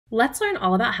Let's learn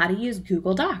all about how to use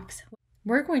Google Docs.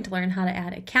 We're going to learn how to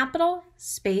add a capital,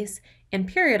 space, and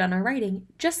period on our writing,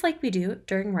 just like we do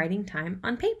during writing time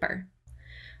on paper.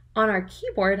 On our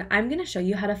keyboard, I'm going to show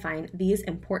you how to find these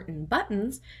important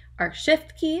buttons, our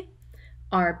Shift key,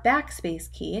 our backspace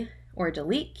key or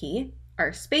delete key,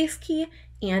 our space key,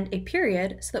 and a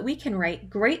period so that we can write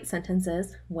great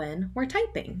sentences when we're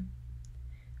typing.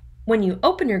 When you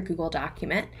open your Google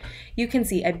document, you can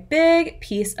see a big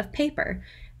piece of paper.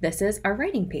 This is our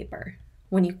writing paper.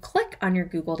 When you click on your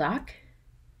Google Doc,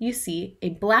 you see a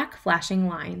black flashing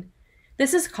line.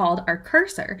 This is called our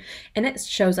cursor, and it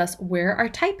shows us where our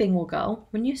typing will go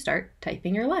when you start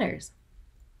typing your letters.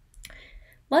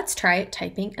 Let's try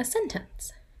typing a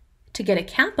sentence. To get a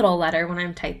capital letter when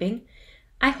I'm typing,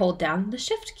 I hold down the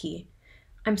Shift key.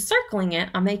 I'm circling it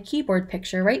on my keyboard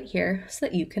picture right here so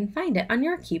that you can find it on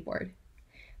your keyboard.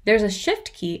 There's a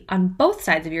Shift key on both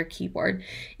sides of your keyboard,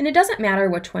 and it doesn't matter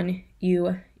which one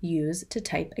you use to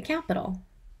type a capital.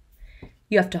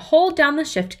 You have to hold down the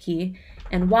Shift key,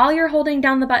 and while you're holding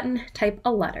down the button, type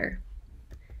a letter.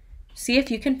 See if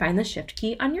you can find the Shift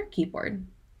key on your keyboard.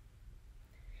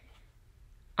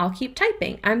 I'll keep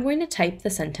typing. I'm going to type the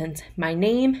sentence, "My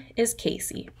name is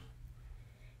Casey."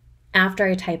 After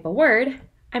I type a word,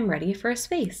 I'm ready for a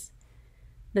space.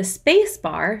 The space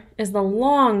bar is the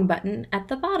long button at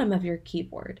the bottom of your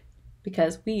keyboard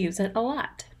because we use it a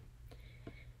lot.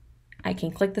 I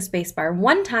can click the space bar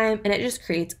one time and it just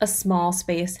creates a small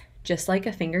space, just like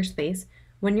a finger space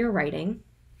when you're writing.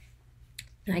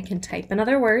 And I can type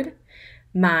another word.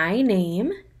 My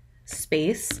name,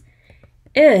 space,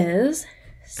 is,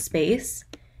 space,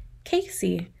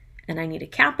 Casey. And I need a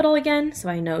capital again, so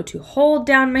I know to hold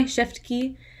down my Shift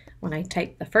key when I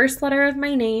type the first letter of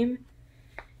my name.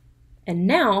 And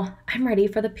now I'm ready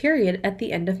for the period at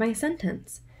the end of my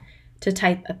sentence. To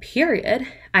type a period,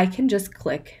 I can just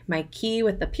click my key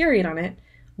with the period on it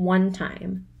one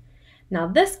time. Now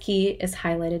this key is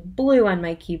highlighted blue on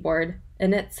my keyboard,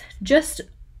 and it's just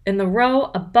in the row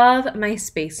above my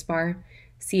space bar.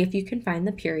 See if you can find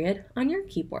the period on your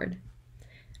keyboard.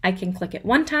 I can click it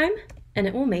one time, and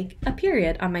it will make a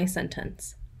period on my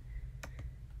sentence.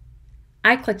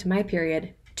 I clicked my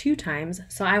period 2 times,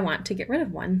 so I want to get rid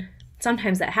of one.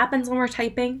 Sometimes that happens when we're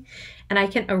typing, and I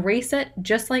can erase it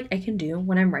just like I can do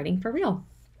when I'm writing for real.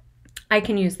 I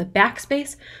can use the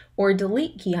backspace or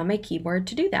delete key on my keyboard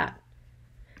to do that.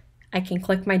 I can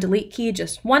click my delete key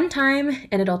just one time,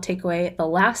 and it'll take away the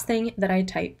last thing that I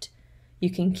typed.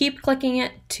 You can keep clicking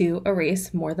it to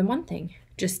erase more than one thing.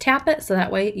 Just tap it so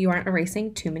that way you aren't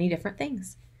erasing too many different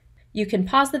things. You can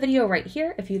pause the video right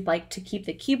here if you'd like to keep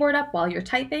the keyboard up while you're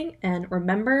typing, and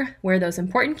remember where those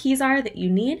important keys are that you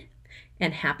need.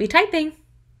 And happy typing!